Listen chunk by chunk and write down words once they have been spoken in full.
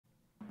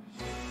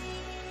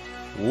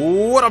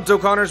What up,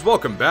 Dokkanners?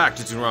 Welcome back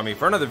to Toonami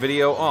for another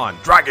video on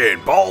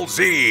Dragon Ball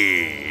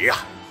Z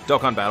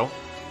Dokkan Battle.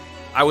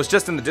 I was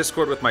just in the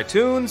Discord with my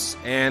toons,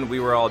 and we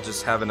were all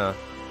just having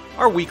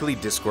our weekly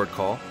Discord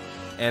call.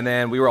 And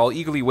then we were all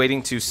eagerly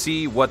waiting to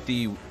see what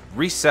the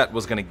reset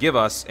was going to give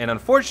us. And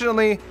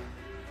unfortunately,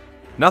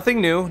 nothing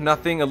new,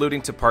 nothing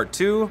alluding to part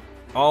 2.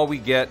 All we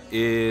get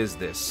is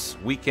this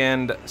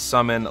weekend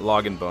summon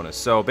login bonus.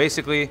 So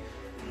basically,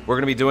 we're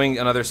going to be doing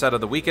another set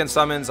of the weekend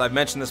summons. I've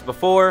mentioned this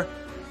before.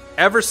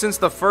 Ever since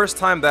the first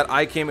time that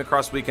I came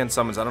across weekend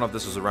summons, I don't know if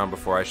this was around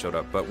before I showed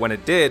up, but when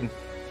it did,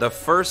 the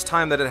first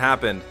time that it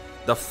happened,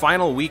 the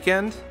final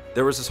weekend,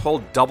 there was this whole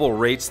double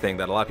rates thing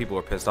that a lot of people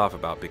were pissed off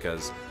about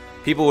because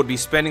people would be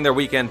spending their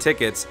weekend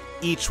tickets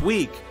each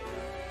week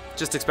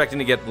just expecting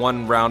to get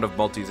one round of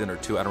multis in or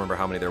two. I don't remember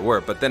how many there were,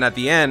 but then at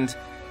the end,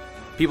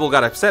 people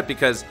got upset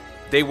because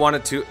they would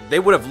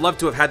have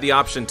loved to have had the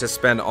option to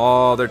spend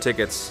all their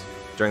tickets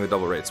during the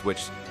double rates,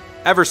 which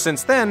ever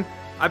since then,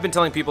 I've been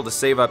telling people to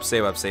save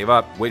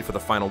up, wait for the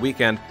final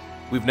weekend.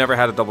 We've never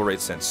had a double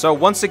rate since. So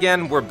once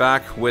again, we're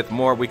back with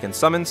more weekend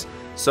summons.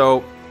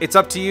 So it's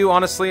up to you,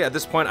 honestly. At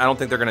this point, I don't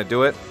think they're going to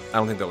do it. I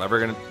don't think they're ever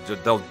going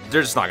to.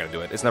 They're just not going to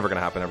do it. It's never going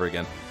to happen ever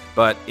again.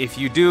 But if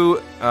you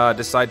do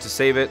decide to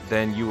save it,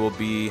 then you will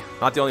be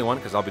not the only one,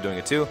 because I'll be doing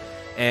it too.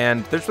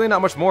 And there's really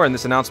not much more in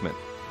this announcement.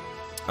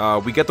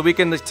 We get the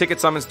weekend ticket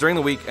summons during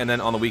the week, and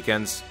then on the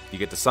weekends, you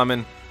get to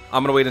summon.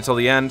 I'm going to wait until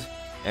the end.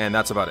 And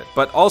that's about it.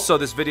 But also,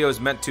 this video is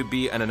meant to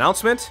be an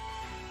announcement.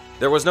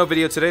 There was no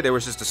video today. There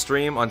was just a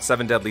stream on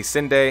 7 Deadly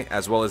Sin Day,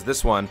 as well as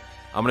this one.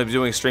 I'm going to be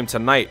doing a stream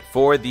tonight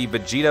for the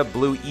Vegeta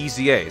Blue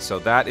EZA. So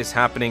that is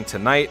happening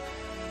tonight.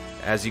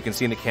 As you can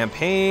see in the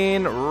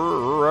campaign,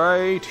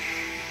 right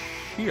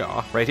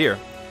here.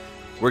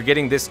 We're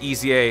getting this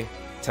EZA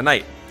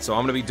tonight. So I'm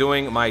going to be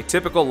doing my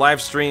typical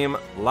live stream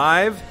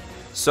live.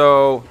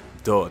 So,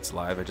 duh, it's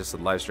live. I just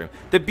said live stream.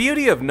 The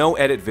beauty of no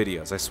edit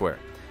videos, I swear.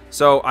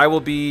 So I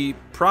will be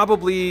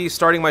probably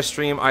starting my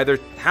stream either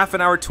half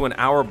an hour to an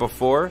hour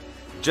before,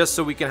 just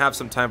so we can have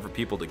some time for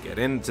people to get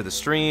into the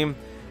stream.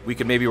 We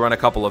could maybe run a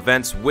couple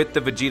events with the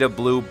Vegeta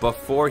Blue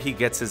before he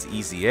gets his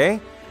EZA.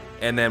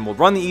 And then we'll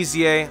run the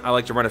EZA. I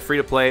like to run a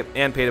free-to-play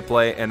and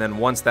pay-to-play. And then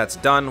once that's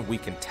done, we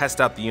can test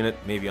out the unit,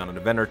 maybe on an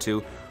event or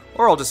two.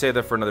 Or I'll just save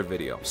that for another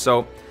video.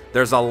 So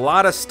there's a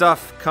lot of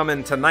stuff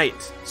coming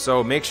tonight.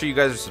 So make sure you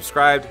guys are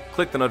subscribed,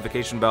 click the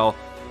notification bell,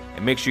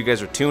 and make sure you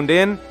guys are tuned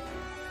in.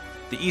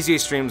 The EZA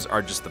streams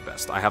are just the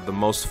best. I have the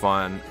most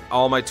fun.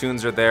 All my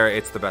tunes are there.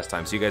 It's the best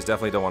time. So you guys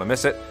definitely don't want to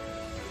miss it.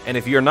 And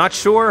if you're not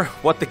sure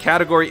what the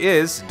category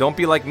is, don't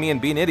be like me and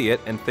be an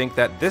idiot and think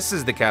that this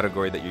is the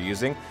category that you're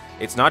using.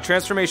 It's not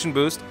Transformation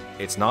Boost.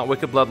 It's not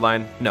Wicked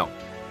Bloodline. No.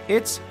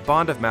 It's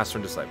Bond of Master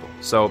and Disciple.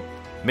 So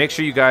make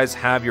sure you guys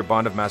have your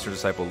Bond of Master and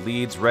Disciple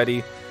leads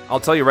ready. I'll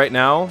tell you right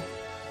now,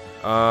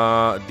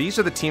 these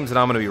are the teams that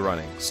I'm going to be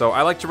running. So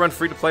I like to run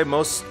free-to-play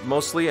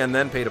mostly and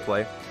then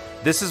pay-to-play.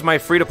 This is my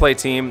free-to-play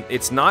team.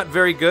 It's not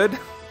very good.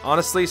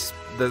 Honestly,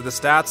 the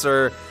stats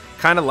are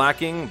kind of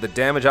lacking. The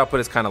damage output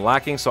is kind of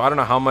lacking, so I don't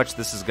know how much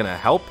this is going to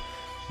help,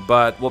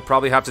 but we'll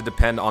probably have to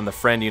depend on the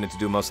friend unit to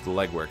do most of the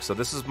legwork. So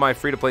this is my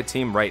free-to-play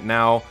team right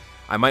now.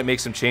 I might make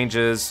some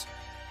changes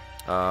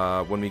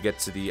when we get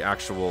to the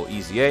actual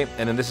EZA,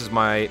 and then this is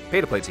my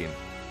pay-to-play team.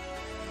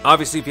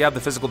 Obviously, if you have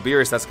the physical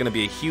Beerus, that's going to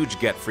be a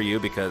huge get for you,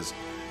 because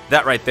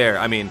that right there,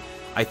 I mean,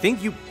 I think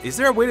is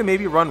there a way to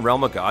maybe run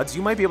Realm of Gods?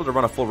 You might be able to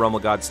run a full Realm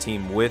of Gods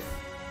team with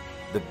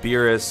the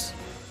Beerus.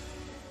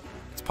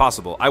 It's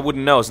possible. I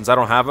wouldn't know since I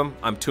don't have him.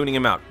 I'm tuning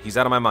him out. He's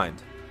out of my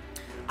mind.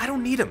 I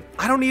don't need him.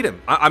 I don't need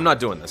him. I'm not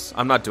doing this.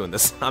 I'm not doing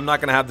this. I'm not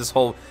going to have this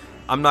whole...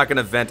 I'm not going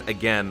to vent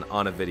again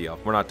on a video.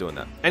 We're not doing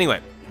that.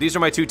 Anyway, these are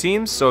my two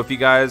teams. So if you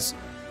guys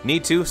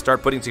need to,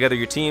 start putting together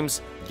your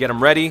teams. Get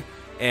them ready.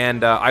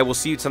 And I will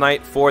see you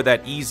tonight for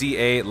that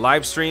EZA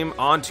live stream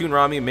on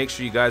Toonami. Make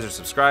sure you guys are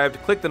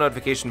subscribed. Click the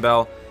notification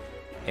bell.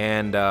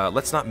 And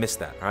let's not miss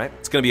that, all right?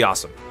 It's going to be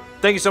awesome.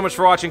 Thank you so much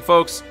for watching,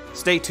 folks.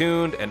 Stay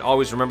tuned. And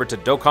always remember to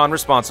Dokkan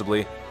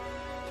responsibly.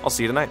 I'll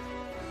see you tonight.